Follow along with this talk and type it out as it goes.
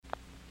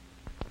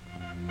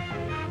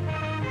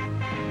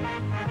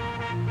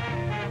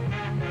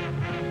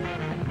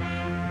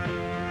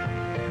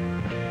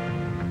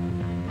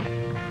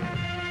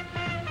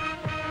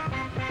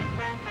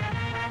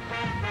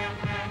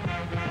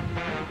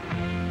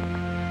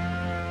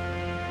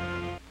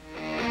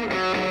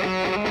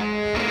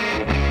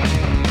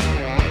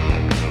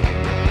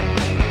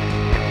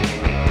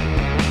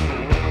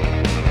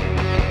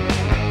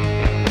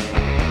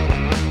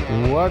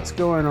What's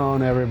going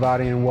on,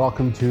 everybody, and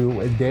welcome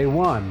to day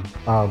one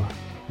of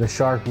the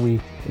Shark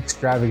Week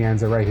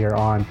extravaganza right here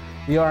on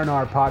the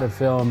R&R Pod of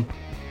Film.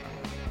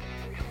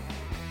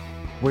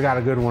 We got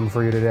a good one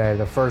for you today.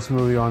 The first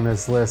movie on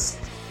this list.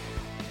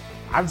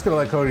 I'm just going to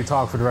let Cody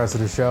talk for the rest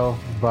of the show,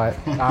 but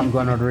I'm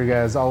Glenn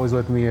Rodriguez. Always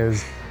with me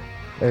is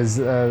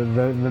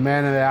the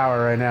man of the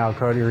hour right now,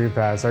 Cody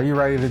Repass. Are you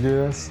ready to do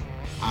this?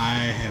 I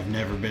have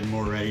never been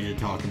more ready to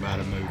talk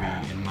about a movie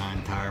in my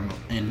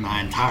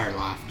entire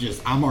life.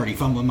 I'm already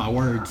fumbling my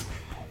words.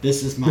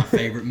 This is my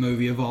favorite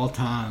movie of all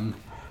time,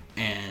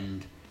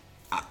 and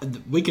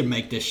we could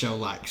make this show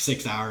like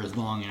 6 hours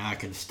long, and I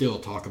could still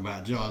talk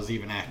about Jaws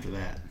even after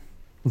that.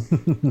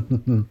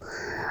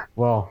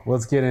 Well,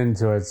 let's get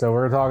into it. So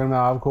we're talking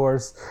about, of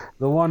course,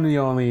 the one and the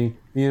only,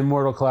 the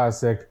immortal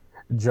classic,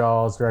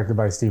 Jaws, directed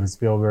by Steven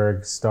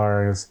Spielberg,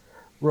 stars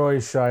Roy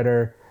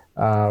Scheider,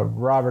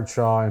 Robert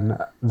Shaw, and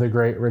the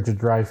great Richard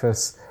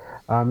Dreyfuss.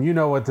 You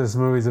know what this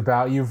movie's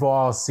about. You've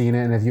all seen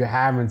it, and if you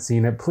haven't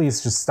seen it,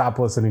 please just stop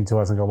listening to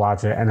us and go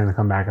watch it, and then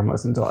come back and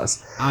listen to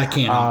us. I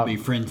cannot be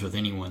friends with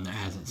anyone that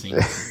hasn't seen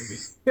this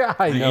movie. Yeah,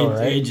 I know,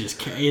 right?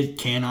 It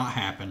cannot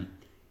happen.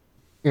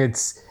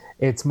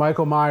 It's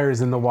Michael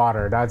Myers in the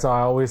water. That's how I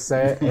always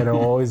say it. It'll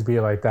always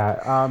be like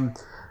that.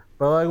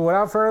 But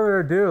without further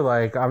ado,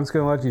 I'm just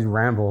gonna let you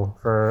ramble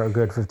for a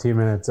good 15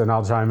 minutes, and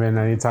I'll chime in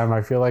anytime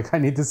I feel like I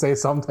need to say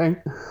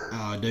something.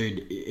 Oh,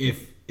 dude,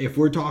 if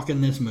we're talking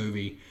this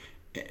movie,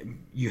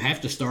 you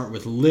have to start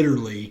with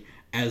literally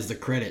as the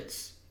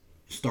credits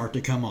start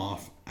to come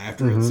off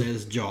after it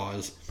says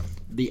Jaws,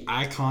 the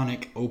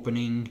iconic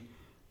opening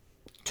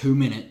 2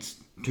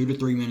 to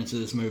 3 minutes of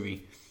this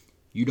movie.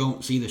 You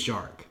don't see the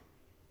shark,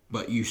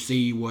 but you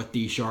see what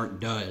the shark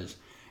does.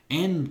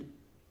 And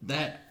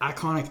that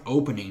iconic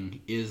opening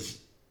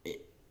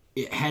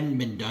it hadn't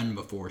been done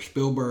before.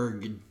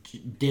 Spielberg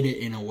did it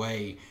in a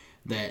way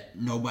that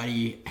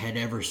nobody had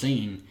ever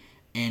seen.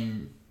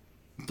 And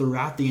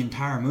throughout the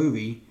entire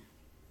movie,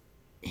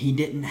 he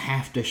didn't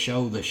have to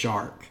show the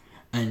shark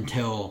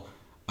until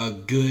a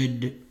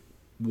good,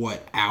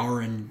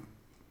 hour and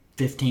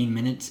 15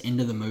 minutes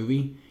into the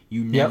movie.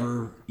 You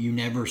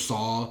never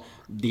saw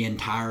the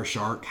entire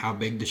shark, how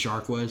big the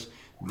shark was.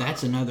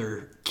 That's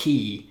another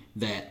key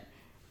that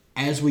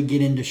as we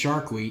get into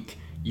Shark Week,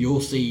 you'll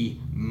see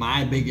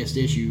my biggest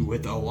issue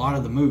with a lot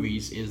of the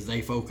movies is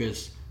they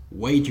focus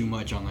way too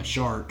much on the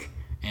shark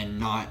and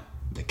not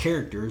the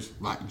characters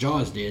like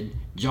Jaws did.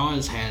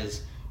 Jaws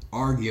has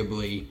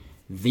arguably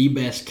the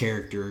best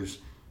characters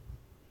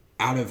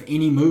out of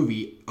any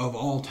movie of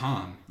all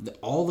time.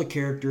 All the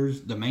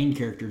characters, the main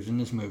characters in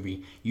this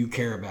movie, you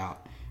care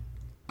about.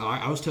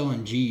 I was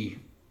telling G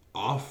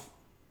off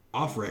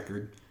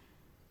record,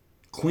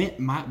 Quint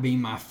might be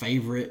my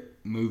favorite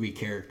movie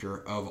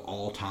character of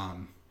all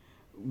time.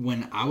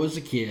 When I was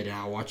a kid and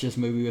I watched this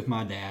movie with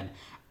my dad,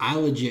 I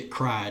legit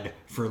cried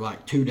for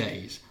 2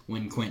 days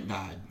when Quint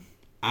died.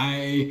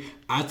 I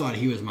thought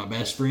he was my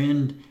best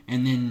friend,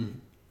 and then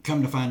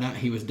come to find out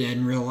he was dead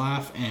in real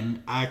life,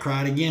 and I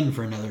cried again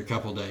for another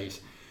couple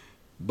days.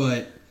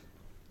 But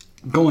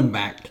going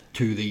back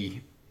to the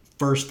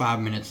first 5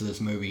 minutes of this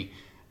movie,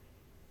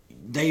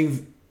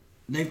 they've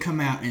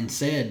come out and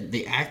said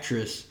the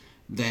actress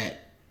that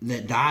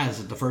dies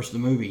at the first of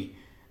the movie,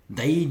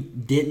 they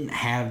didn't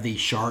have the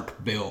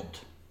shark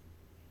built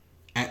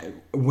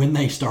when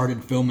they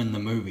started filming the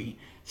movie.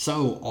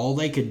 So all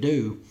they could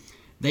do,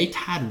 they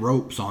tied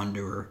ropes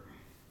onto her,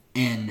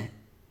 and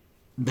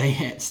they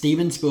had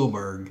Steven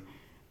Spielberg,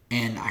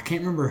 and I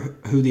can't remember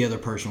who the other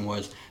person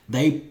was.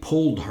 They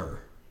pulled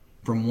her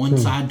from one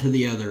side to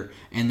the other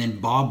and then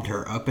bobbed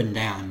her up and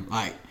down.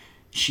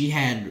 She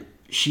had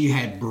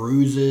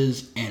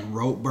bruises and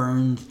rope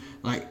burns.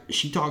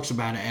 She talks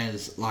about it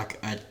as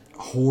a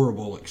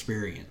horrible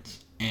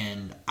experience,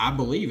 and I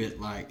believe it.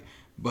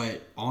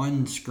 But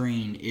on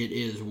screen, it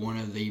is one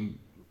of the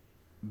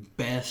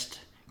best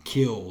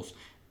kills,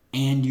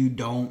 and you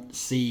don't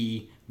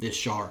see the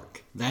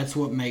shark. That's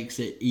what makes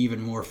it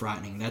even more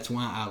frightening. That's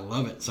why I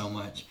love it so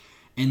much.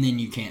 And then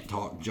you can't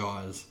talk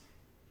Jaws.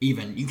 You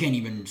can't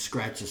even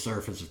scratch the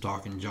surface of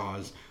talking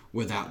Jaws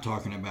without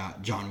talking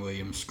about John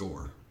Williams'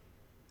 score.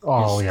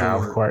 Oh, yeah,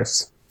 of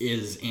course.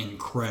 Is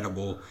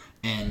incredible,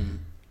 and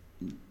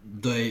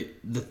the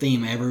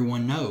theme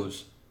everyone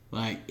knows.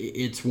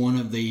 It's one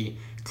of the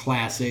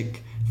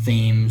classic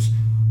themes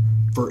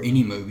for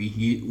any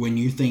movie. When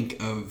you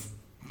think of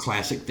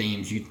classic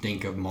themes, you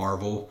think of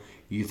Marvel,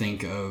 you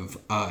think of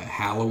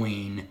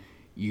Halloween,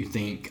 you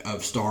think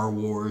of Star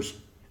Wars,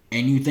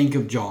 and you think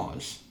of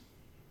Jaws.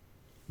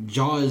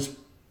 Jaws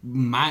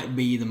might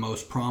be the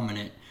most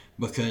prominent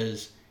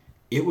because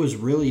it was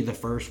really the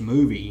first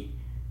movie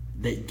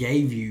that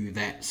gave you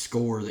that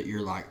score that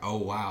you're like, oh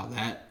wow,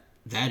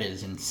 that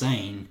is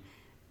insane,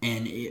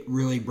 and it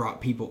really brought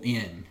people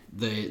in.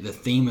 The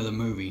theme of the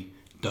movie,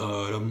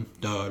 da-dum,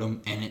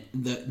 da-dum, and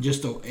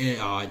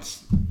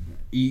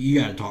you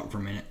got to talk for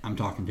a minute. I'm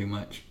talking too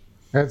much.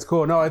 That's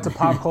cool. No, it's a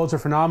pop culture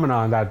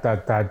phenomenon. That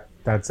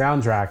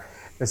soundtrack,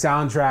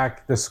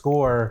 the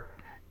score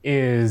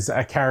is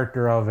a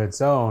character of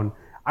its own.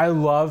 I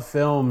love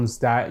films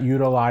that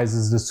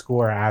utilizes the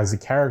score as a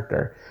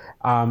character,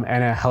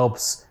 and it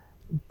helps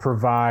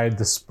provide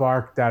the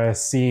spark that a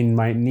scene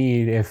might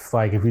need. If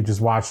you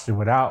just watched it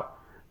without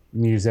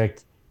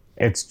music,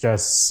 it's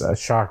just a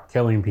shark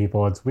killing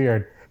people. It's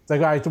weird. It's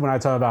like when I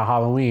talk about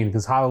Halloween,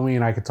 because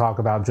Halloween I could talk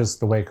about just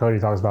the way Cody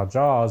talks about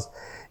Jaws.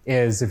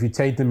 Is if you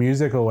take the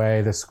music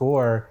away, the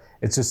score,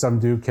 it's just some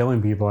dude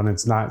killing people, and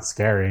it's not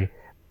scary.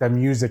 The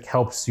music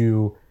helps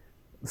you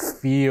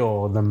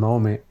feel the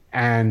moment.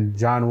 And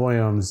John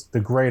Williams,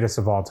 the greatest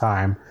of all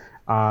time,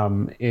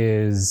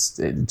 is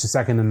just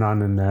second to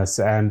none in this.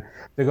 And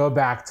to go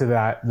back to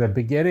the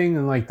beginning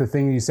and like the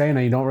thing you say, and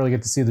you don't really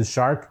get to see the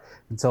shark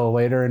until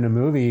later in the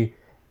movie.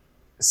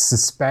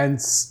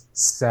 Suspense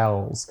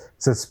sells,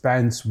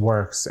 suspense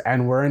works,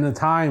 and we're in a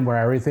time where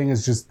everything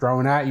is just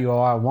thrown at you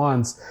all at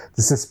once.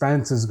 The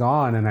suspense is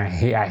gone, and I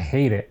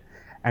hate it.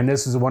 And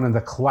this is one of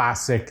the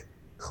classic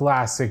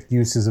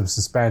uses of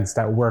suspense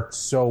that worked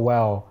so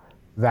well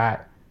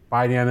that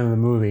by the end of the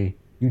movie,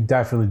 you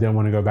definitely didn't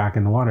want to go back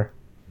in the water.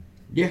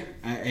 Yeah,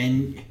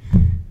 and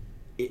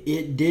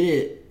it did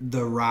it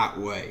the right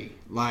way.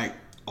 Like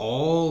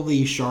all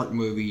these shark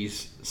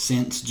movies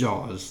since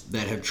Jaws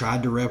that have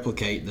tried to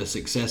replicate the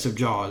success of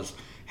Jaws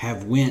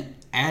have went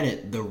at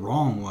it the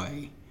wrong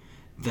way.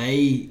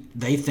 They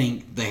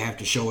think they have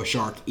to show a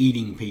shark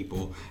eating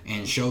people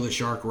and show the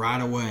shark right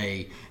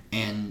away,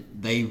 and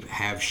they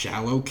have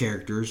shallow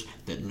characters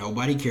that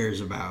nobody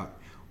cares about.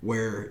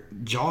 Where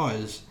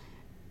Jaws,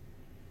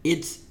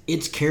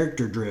 it's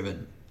character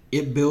driven.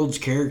 It builds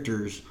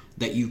characters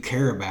that you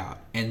care about,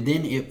 and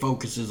then it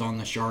focuses on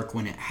the shark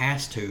when it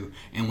has to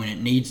and when it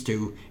needs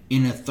to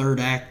in a third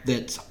act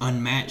that's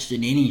unmatched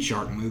in any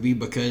shark movie,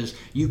 because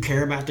you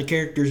care about the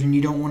characters and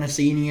you don't want to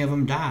see any of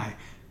them die.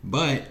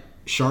 But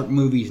shark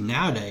movies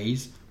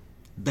nowadays,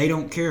 they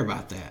don't care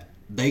about that.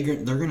 They're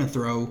going to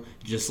throw,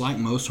 just like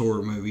most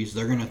horror movies,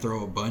 they're going to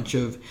throw a bunch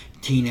of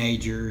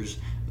teenagers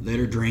that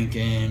are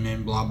drinking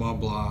and blah blah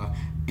blah,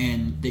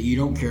 and that you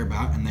don't care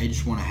about, and they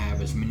just want to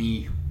have as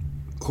many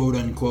quote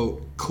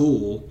unquote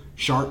cool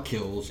shark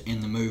kills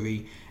in the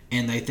movie,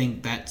 and they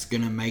think that's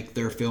going to make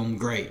their film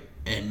great,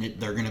 and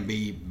they're going to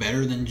be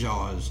better than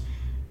Jaws.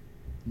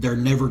 They're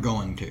never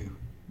going to.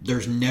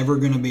 There's never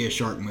going to be a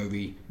shark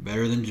movie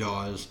better than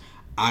Jaws.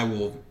 I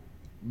will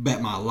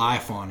bet my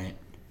life on it,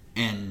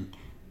 and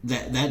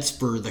that's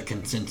for the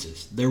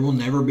consensus. There will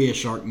never be a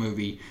shark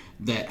movie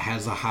that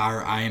has a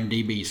higher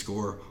IMDb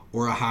score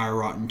or a higher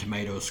Rotten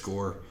Tomatoes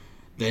score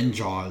than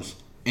Jaws,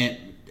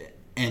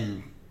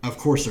 and of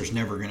course, there's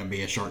never going to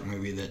be a shark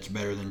movie that's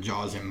better than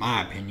Jaws, in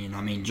my opinion. I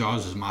mean,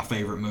 Jaws is my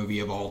favorite movie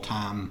of all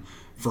time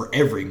for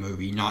every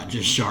movie, not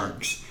just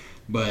sharks.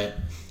 But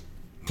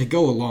to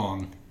go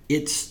along,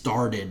 it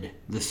started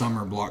the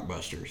summer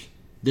blockbusters.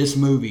 This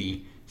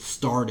movie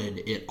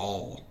started it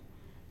all.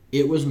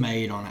 It was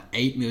made on an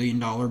 $8 million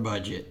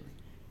budget,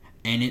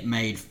 and it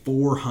made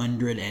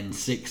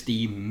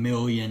 $460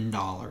 million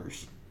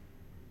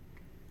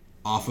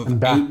off of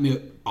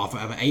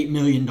 $8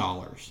 million.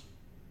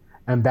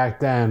 And back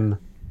then,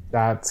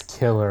 that's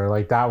killer.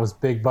 Like, that was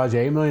big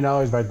budget. $8 million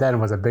back then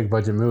was a big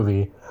budget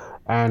movie.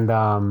 And,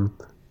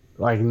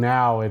 like,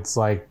 now it's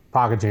like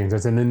pocket change.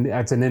 It's an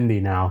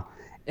indie now.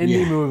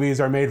 Indie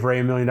movies are made for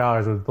 $8 million,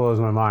 which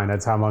blows my mind.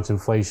 That's how much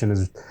inflation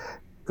has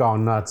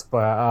gone nuts.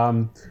 But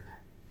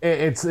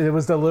it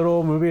was the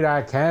little movie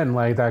that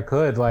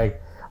could.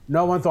 Like,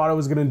 no one thought it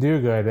was going to do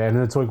good. And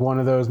it's like one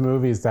of those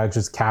movies that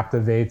just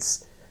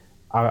captivates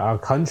a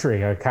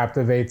country, or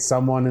captivates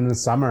someone in the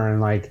summer. And,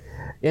 like,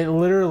 it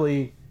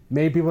literally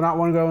made people not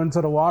want to go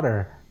into the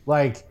water.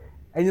 Like,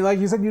 and like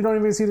you said, you don't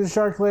even see the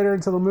shark later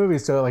until the movie.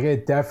 So, like,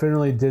 it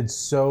definitely did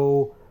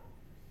so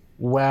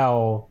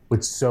well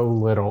with so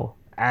little.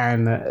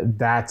 And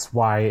that's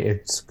why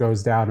it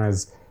goes down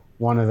as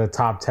one of the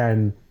top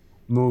 10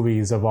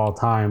 movies of all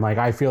time. Like,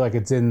 I feel like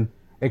it's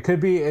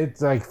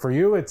like, for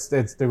you, it's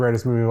the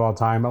greatest movie of all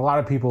time. A lot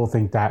of people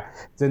think that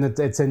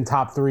it's in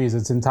top threes,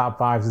 it's in top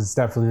fives, it's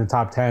definitely in the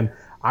top 10.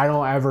 I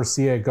don't ever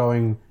see it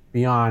going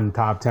beyond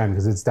top 10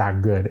 because it's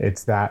that good.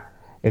 It's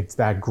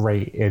that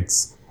great.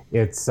 It's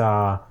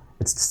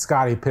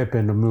Scottie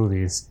Pippen of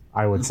movies,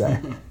 I would say.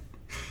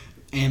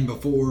 And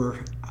before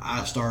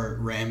I start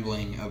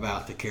rambling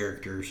about the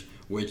characters,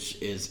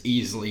 which is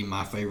easily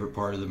my favorite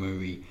part of the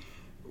movie,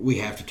 we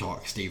have to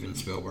talk Steven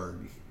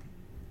Spielberg.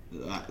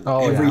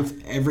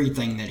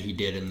 Everything that he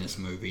did in this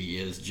movie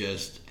is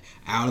just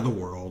out of the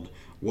world.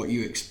 What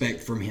you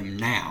expect from him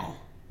now,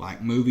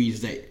 like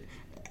movies that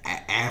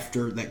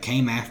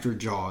came after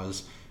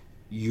Jaws,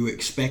 you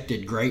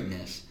expected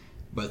greatness,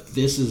 but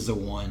this is the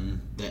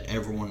one that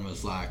everyone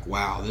was like,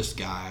 wow, this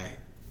guy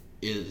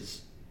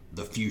is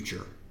the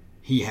future.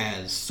 He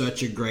has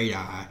such a great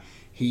eye.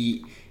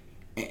 I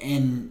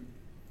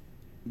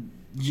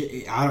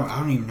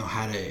don't even know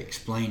how to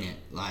explain it.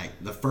 Like,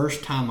 the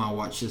first time I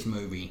watched this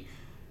movie,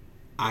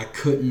 I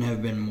couldn't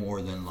have been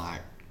more than like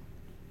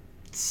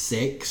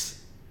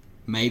 6,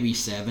 maybe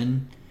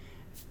 7,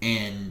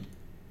 and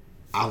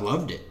I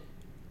loved it.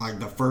 like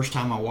the first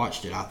time I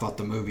watched it, I thought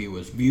the movie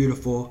was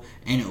beautiful,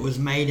 and it was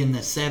made in the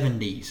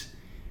 70s.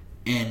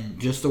 And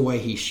just the way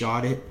he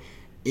shot it,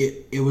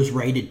 it was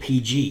rated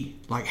PG.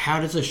 Like, how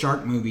does a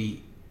shark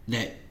movie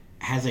that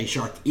has a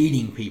shark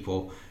eating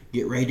people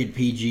get rated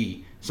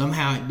PG?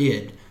 Somehow it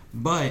did,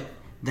 but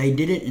they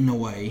did it in a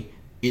way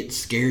it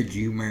scared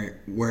you,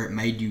 where it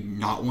made you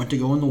not want to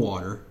go in the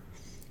water,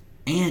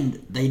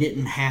 and they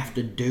didn't have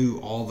to do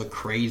all the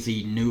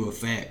crazy new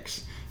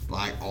effects,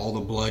 like all the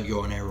blood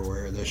going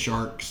everywhere, the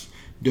sharks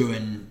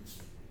doing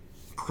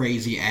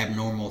crazy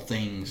abnormal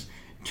things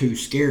to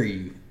scare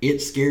you. It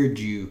scared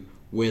you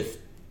with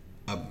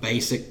a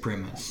basic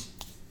premise.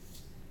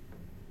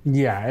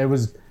 Yeah, it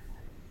was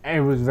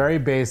very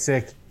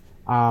basic.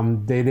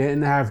 They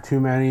didn't have too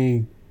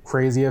many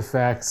crazy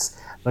effects.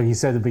 Like you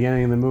said, at the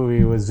beginning of the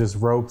movie was just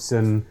ropes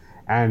and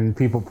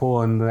people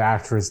pulling the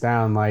actress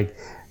down. Like,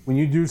 when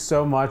you do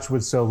so much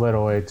with so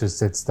little,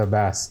 it's the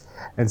best.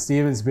 And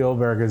Steven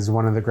Spielberg is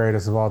one of the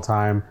greatest of all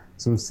time.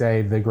 Some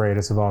say the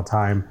greatest of all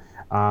time.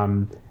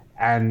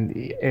 And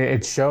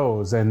it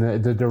shows,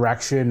 and the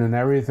direction and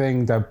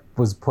everything that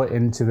was put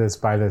into this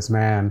by this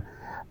man.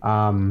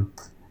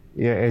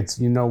 It's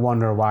no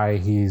wonder why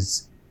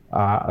he's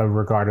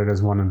regarded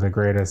as one of the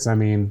greatest. I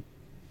mean,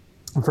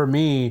 for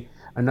me,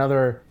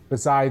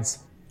 besides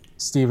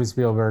Steven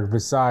Spielberg,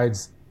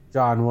 besides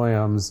John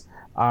Williams,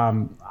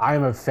 I'm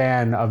a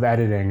fan of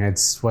editing.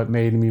 It's what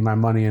made me my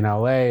money in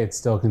LA. It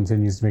still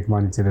continues to make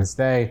money to this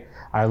day.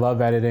 I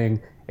love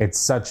editing. It's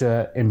such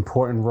an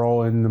important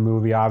role in the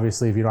movie.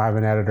 Obviously, if you don't have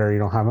an editor, you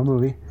don't have a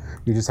movie.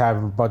 You just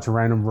have a bunch of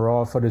random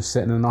raw footage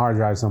sitting in the hard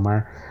drive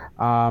somewhere.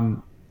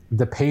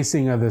 The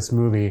pacing of this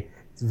movie,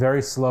 it's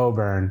very slow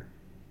burn,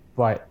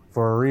 but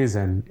for a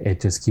reason, it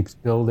just keeps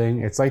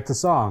building. It's like the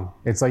song.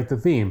 It's like the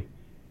theme.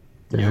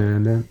 Yep.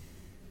 And then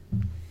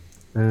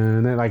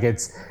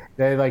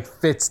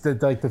fits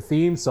the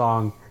theme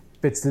song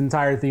fits the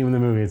entire theme of the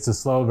movie. It's a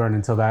slow burn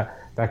until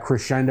that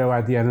crescendo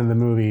at the end of the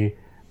movie,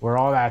 where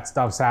all that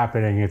stuff's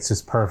happening. It's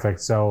just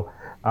perfect. So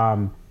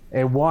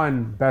it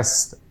won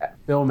Best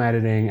Film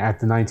Editing at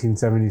the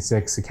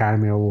 1976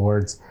 Academy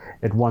Awards.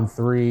 It won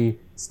 3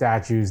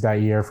 statues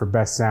that year for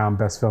Best Sound,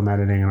 Best Film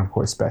Editing, and of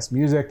course Best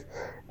Music.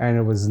 And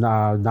it was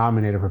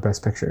nominated for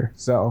Best Picture.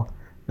 So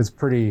it's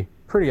pretty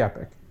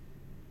epic.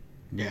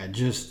 Yeah,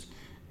 just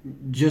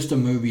a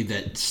movie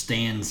that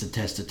stands the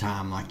test of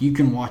time. Like, you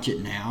can watch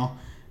it now,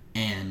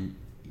 and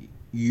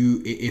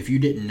if you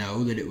didn't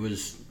know that it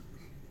was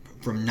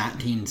from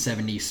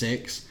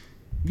 1976,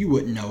 you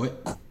wouldn't know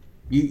it.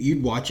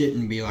 You'd watch it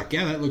and be like,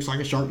 yeah, that looks like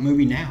a shark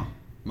movie now.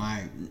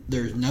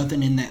 There's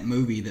nothing in that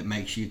movie that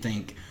makes you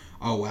think,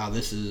 oh wow,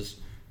 this is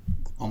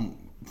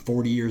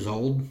 40 years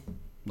old,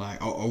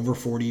 like over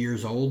 40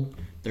 years old.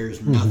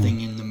 There's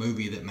nothing in the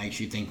movie that makes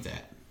you think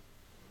that.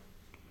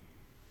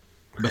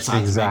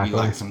 Besides maybe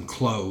like some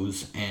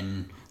clothes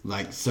and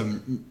like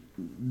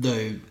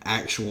the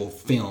actual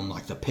film,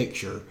 like the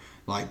picture.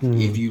 Like,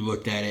 if you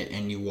looked at it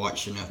and you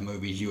watched enough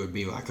movies, you would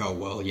be like, oh,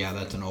 well, yeah,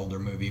 that's an older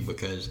movie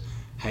because,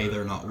 hey,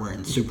 they're not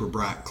wearing super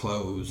bright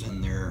clothes,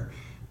 and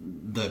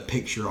the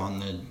picture on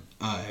the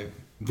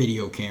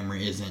video camera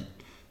isn't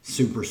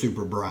super,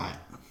 super bright.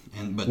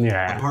 But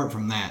apart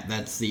from that,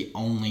 that's the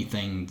only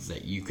things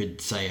that you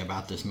could say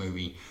about this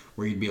movie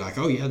where you'd be like,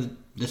 oh, yeah,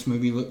 this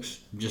movie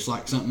looks just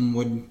like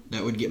something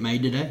that would get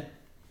made today.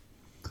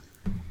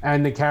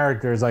 And the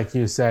characters, like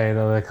you say,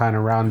 they kind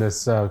of round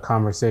this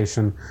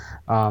conversation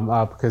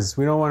up, because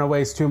we don't want to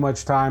waste too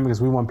much time,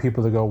 because we want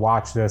people to go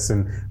watch this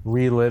and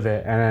relive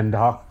it and then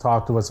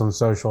talk to us on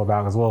social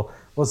about it, because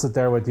we'll sit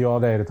there with you all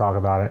day to talk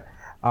about it.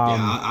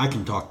 I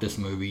can talk this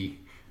movie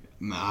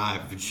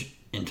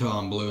until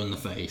I'm blue in the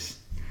face.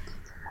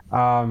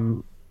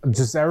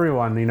 Just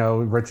everyone,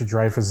 Richard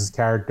Dreyfuss's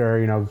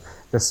character,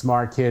 the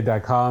smart kid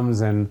that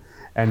comes and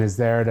is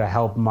there to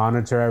help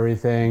monitor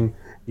everything.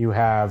 You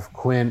have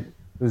Quint,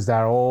 who's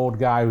that old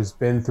guy who's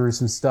been through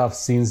some stuff,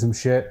 seen some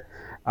shit.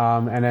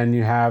 And then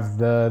you have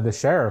the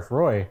sheriff,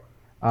 Roy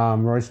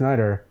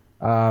Schneider,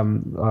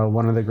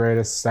 one of the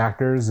greatest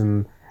actors.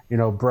 And,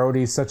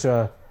 Brody's such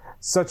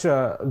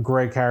a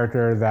great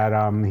character that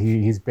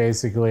he's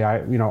basically,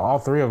 all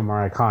 3 of them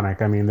are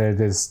iconic. I mean, they're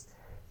just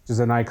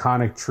an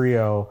iconic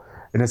trio.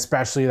 And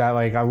especially that,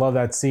 like, I love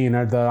that scene,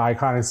 the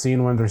iconic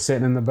scene when they're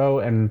sitting in the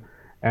boat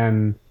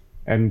and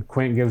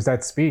Quint gives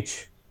that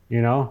speech,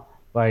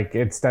 Like,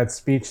 it's that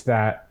speech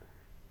that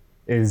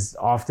is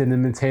often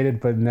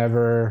imitated, but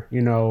never,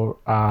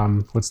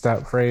 what's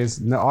that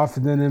phrase?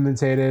 Often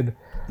imitated,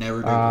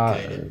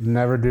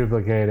 never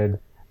duplicated.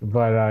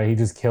 But he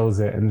just kills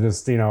it, and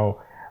just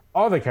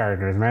all the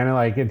characters, man. And,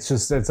 like,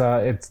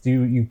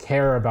 you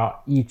care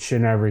about each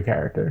and every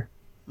character.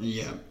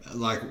 Yeah,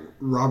 like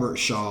Robert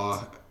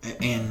Shaw,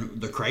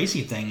 and the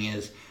crazy thing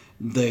is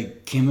the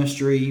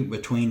chemistry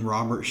between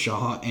Robert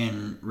Shaw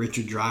and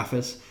Richard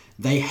Dreyfuss.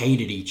 They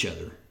hated each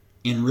other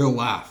in real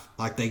life.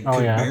 Like, they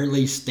could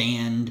barely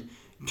stand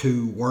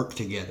to work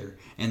together.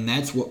 And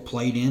that's what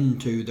played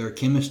into their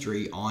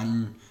chemistry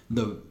on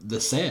the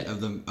set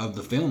of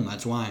the film.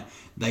 That's why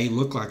they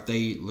look like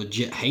they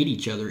legit hate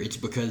each other. It's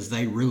because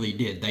they really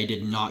did. They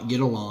did not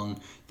get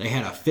along. They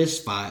had a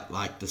fist fight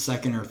like the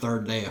second or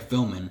third day of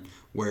filming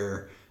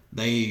where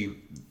they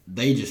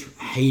just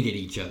hated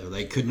each other.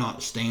 They could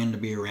not stand to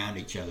be around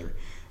each other.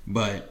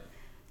 But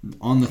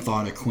on the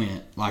thought of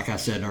Quint, like I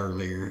said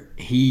earlier,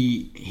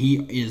 he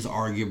is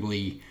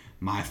arguably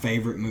my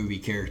favorite movie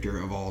character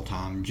of all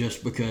time,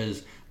 just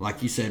because,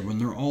 like you said, when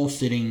they're all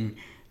sitting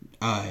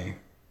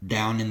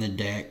down in the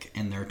deck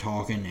and they're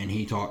talking, and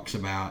he talks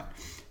about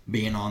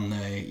being on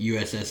the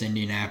USS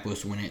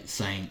Indianapolis when it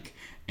sank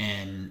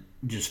and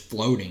just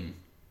floating,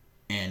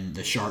 and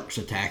the sharks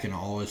attacking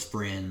all his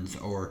friends,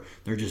 or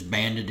they're just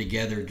banded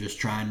together just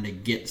trying to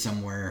get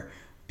somewhere,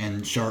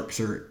 and sharks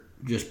are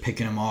just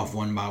picking them off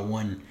one by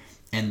one.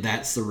 And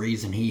that's the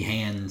reason he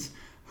hands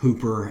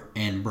Hooper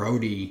and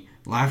Brody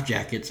life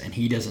jackets, and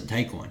he doesn't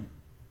take one,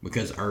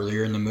 because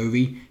earlier in the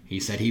movie he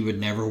said he would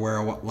never wear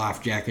a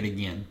life jacket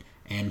again,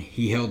 and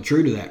he held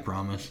true to that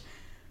promise.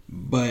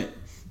 But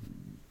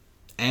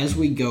as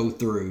we go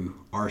through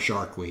our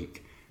Shark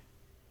Week,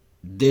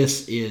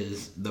 this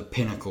is the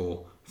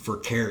pinnacle for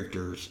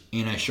characters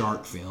in a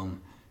shark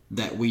film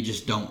that we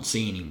just don't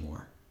see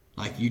anymore.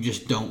 Like, you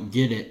just don't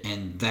get it,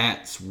 and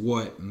that's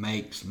what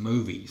makes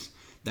movies.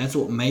 That's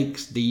what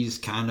makes these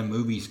kind of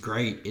movies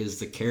great, is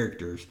the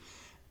characters.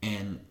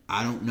 And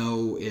I don't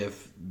know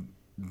if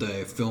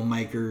the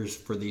filmmakers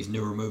for these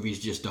newer movies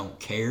just don't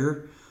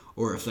care,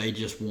 or if they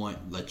just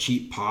want the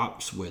cheap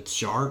pops with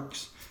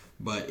sharks.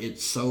 But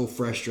it's so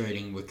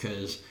frustrating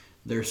because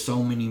there's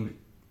so many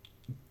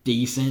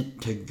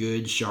decent to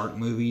good shark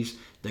movies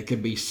that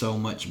could be so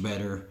much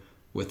better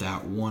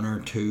without one or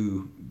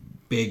two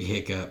big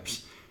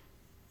hiccups.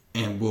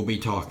 And we'll be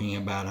talking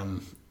about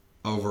them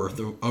over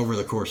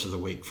the course of the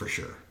week for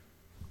sure.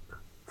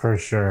 For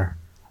sure.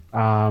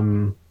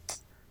 I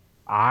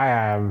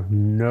have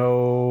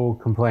no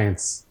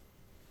complaints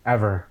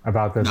ever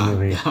about this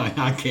movie. No,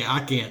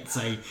 I can't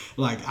say,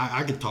 like,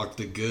 I could talk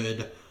the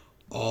good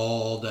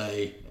all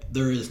day.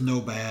 There is no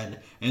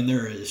bad, and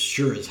there is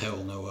sure as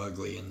hell no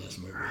ugly in this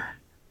movie.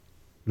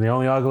 The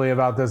only ugly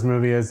about this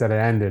movie is that it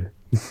ended.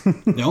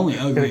 The only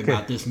ugly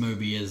about this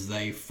movie is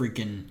they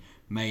freaking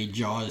made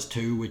Jaws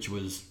 2, which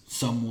was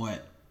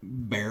somewhat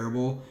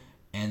bearable,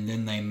 and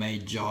then they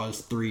made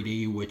Jaws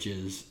 3D, which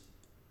is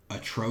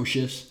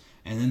atrocious,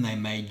 and then they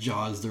made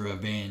Jaws the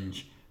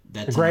Revenge.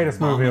 That's the greatest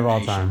movie of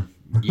all time.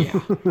 Yeah.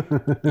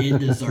 It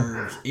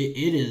deserves...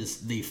 It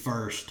is the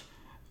first...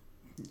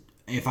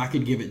 If I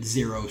could give it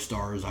 0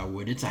 stars, I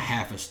would. It's a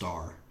half a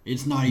star.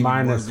 It's not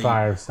even worthy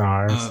 -5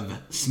 stars of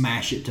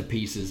Smash It to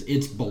Pieces.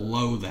 It's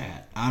below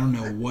that. I don't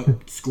know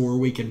what score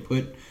we can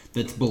put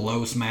that's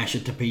below Smash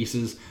It to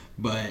Pieces,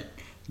 but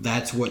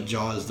that's what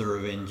Jaws the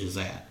Revenge is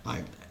at.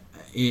 Like,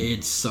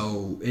 it's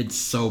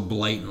so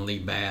blatantly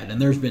bad.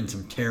 And there's been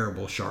some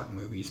terrible shark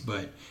movies,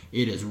 but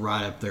it is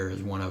right up there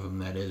as one of them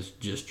that is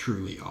just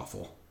truly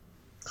awful.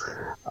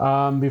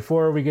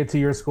 Before we get to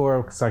your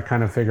score, because I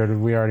kind of figured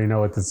we already know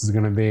what this is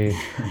going to be,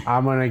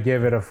 I'm going to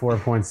give it a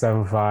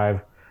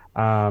 4.75.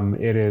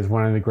 It is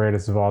one of the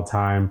greatest of all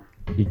time.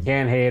 You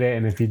can't hate it,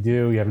 and if you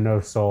do, you have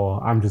no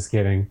soul. I'm just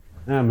kidding.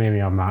 Maybe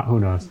I'm not. Who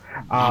knows?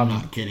 I'm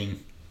not kidding.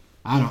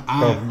 I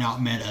have not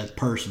met a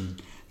person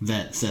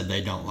that said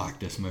they don't like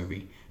this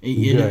movie.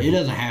 It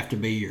doesn't have to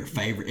be your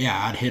favorite.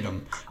 Yeah, I'd hit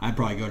them. I'd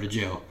probably go to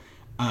jail.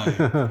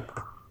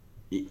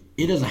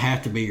 It doesn't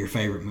have to be your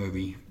favorite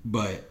movie,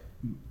 but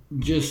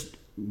just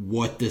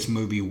what this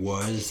movie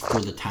was for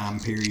the time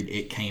period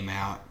it came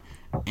out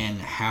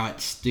and how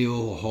it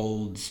still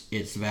holds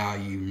its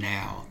value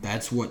now.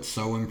 That's what's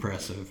so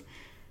impressive.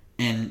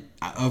 And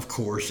of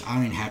course, I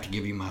don't even have to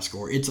give you my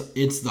score. It's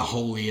the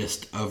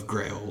holiest of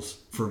grails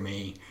for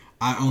me.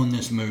 I own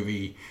this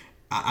movie.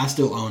 I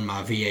still own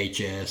my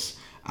VHS.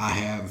 I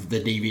have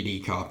the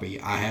DVD copy.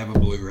 I have a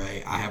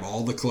Blu-ray. I have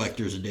all the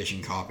collector's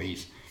edition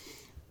copies.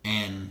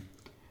 And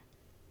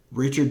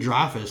Richard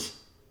Dreyfuss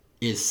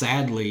is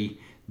sadly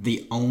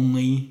the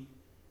only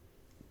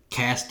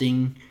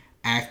casting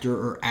actor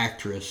or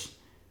actress,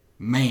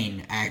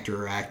 main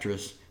actor or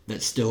actress,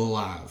 that's still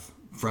alive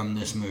from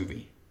this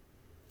movie.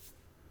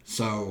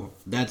 So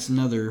that's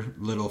another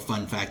little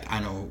fun fact. I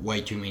know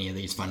way too many of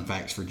these fun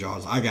facts for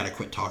Jaws. I gotta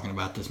quit talking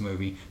about this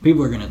movie.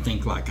 People are gonna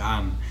think like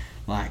I'm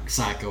like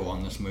psycho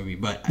on this movie,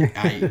 but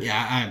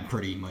I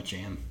pretty much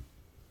am.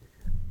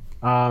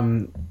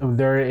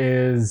 There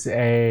is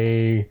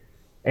a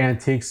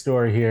antique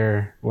store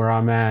here where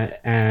I'm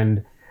at,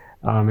 and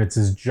it's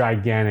this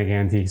gigantic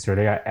antique store.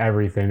 They got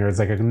everything. There's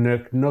like a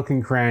nook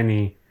and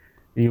cranny.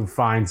 You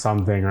find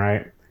something,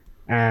 right?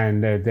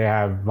 And they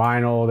have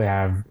vinyl, they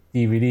have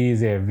DVDs,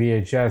 they have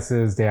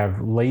VHSs, they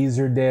have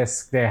laser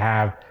discs, they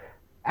have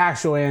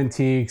actual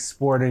antiques,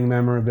 sporting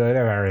memorabilia, they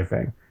have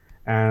everything.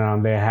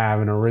 And they have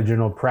an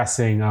original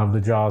pressing of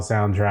the Jaws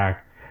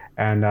soundtrack,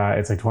 and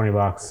it's like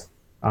 $20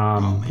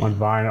 on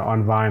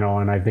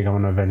vinyl, and I think I'm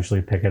gonna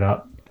eventually pick it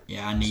up.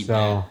 Yeah, I need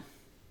that.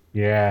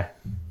 Yeah.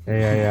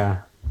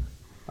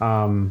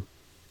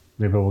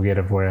 Maybe we'll get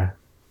it for you.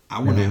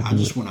 I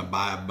just want to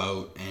buy a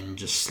boat and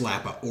just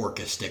slap a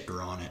orca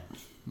sticker on it.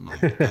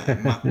 Like,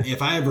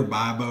 if I ever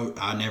buy a boat,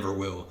 I never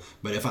will.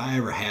 But if I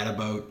ever had a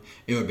boat,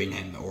 it would be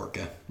named the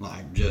Orca.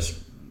 Like, just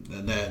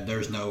that.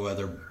 There's no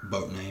other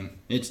boat name.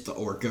 It's the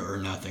Orca or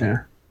nothing. Yeah.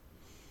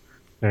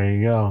 There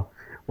you go.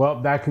 Well,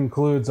 that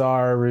concludes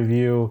our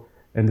review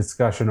and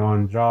discussion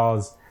on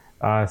Jaws.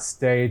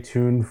 Stay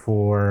tuned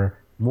for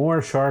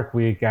more Shark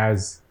Week,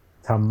 as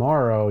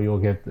tomorrow you'll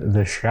get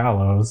The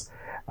Shallows,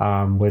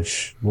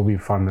 which will be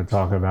fun to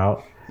talk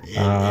about. It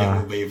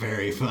will be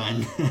very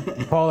fun.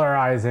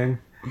 Polarizing.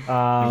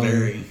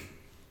 Very.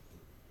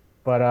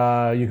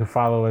 But you can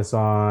follow us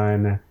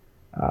on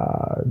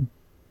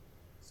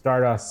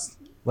Stardust,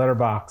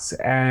 Letterboxd,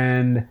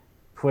 and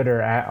Twitter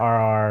at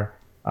RR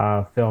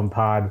Film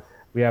Pod.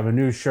 We have a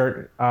new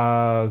shirt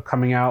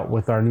coming out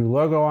with our new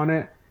logo on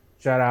it.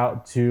 Shout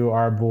out to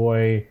our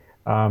boy.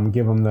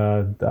 Give him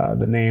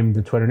the name,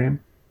 the Twitter name.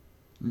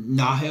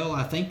 Nahel,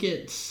 I think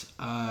it's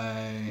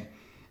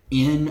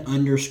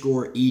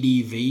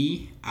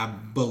N_EDV, I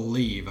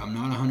believe. I'm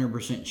not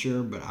 100%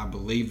 sure, but I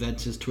believe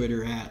that's his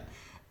Twitter at.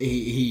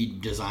 He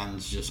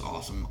designs just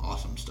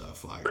awesome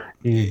stuff. Like,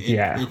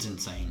 it's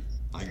insane.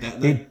 Like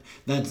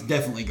that's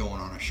definitely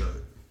going on a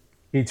shirt.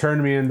 He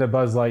turned me into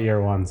Buzz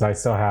Lightyear once. I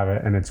still have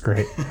it, and it's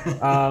great.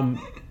 And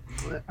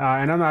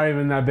I'm not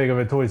even that big of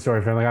a Toy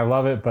Story fan. Like, I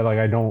love it, but like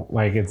I don't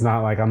like. It's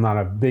not like I'm not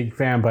a big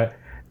fan. But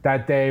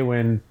that day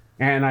when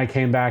Ant and I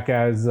came back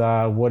as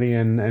Woody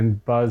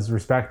and Buzz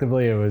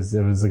respectively, it was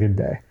a good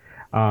day.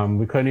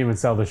 We couldn't even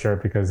sell the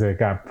shirt because it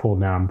got pulled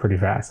down pretty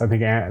fast. I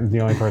think Ant is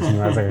the only person who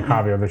has like a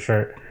copy of the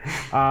shirt.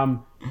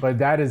 But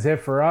that is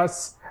it for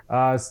us.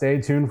 Stay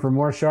tuned for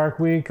more Shark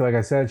Week. Like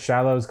I said,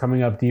 Shallows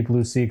coming up, Deep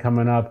Blue Sea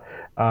coming up,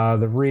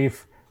 The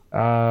Reef,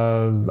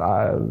 all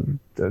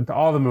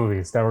the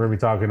movies that we're going to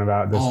be talking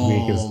about this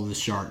week. All the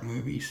shark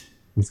movies.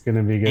 It's going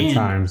to be good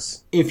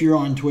times. If you're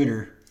on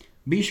Twitter,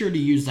 be sure to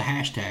use the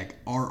hashtag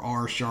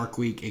RR Shark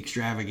Week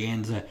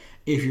Extravaganza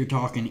if you're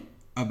talking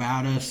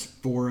about us,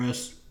 for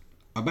us,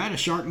 about a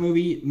shark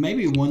movie,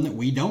 maybe one that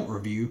we don't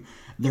review.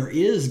 There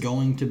is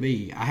going to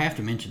be, I have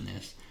to mention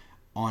this,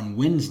 on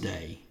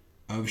Wednesday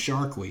of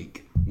Shark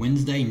Week,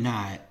 Wednesday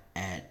night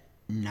at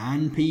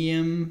 9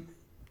 p.m.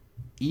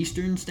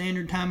 Eastern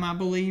Standard Time, I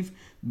believe,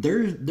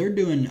 they're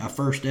doing a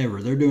first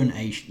ever. They're doing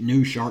a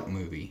new shark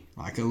movie,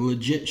 like a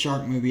legit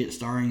shark movie. It's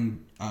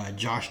starring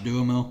Josh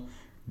Duhamel,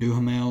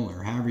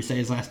 or however you say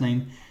his last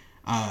name.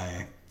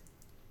 I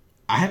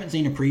haven't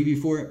seen a preview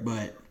for it,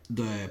 but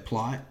the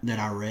plot that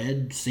I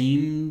read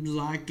seems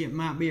like it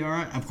might be all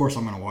right. Of course,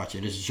 I'm going to watch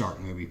it. It's a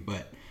shark movie,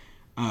 but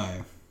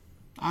I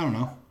don't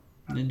know.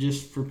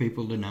 Just for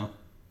people to know.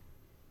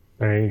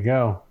 There you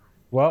go.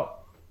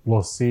 Well,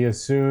 we'll see you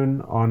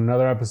soon on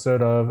another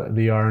episode of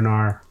the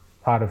R&R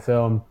Pod of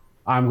Film.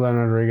 I'm Glenn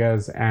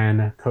Rodriguez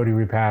and Cody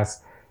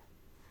Repass.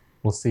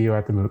 We'll see you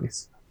at the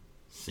movies.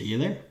 See you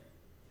there.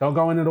 Don't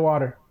go into the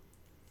water.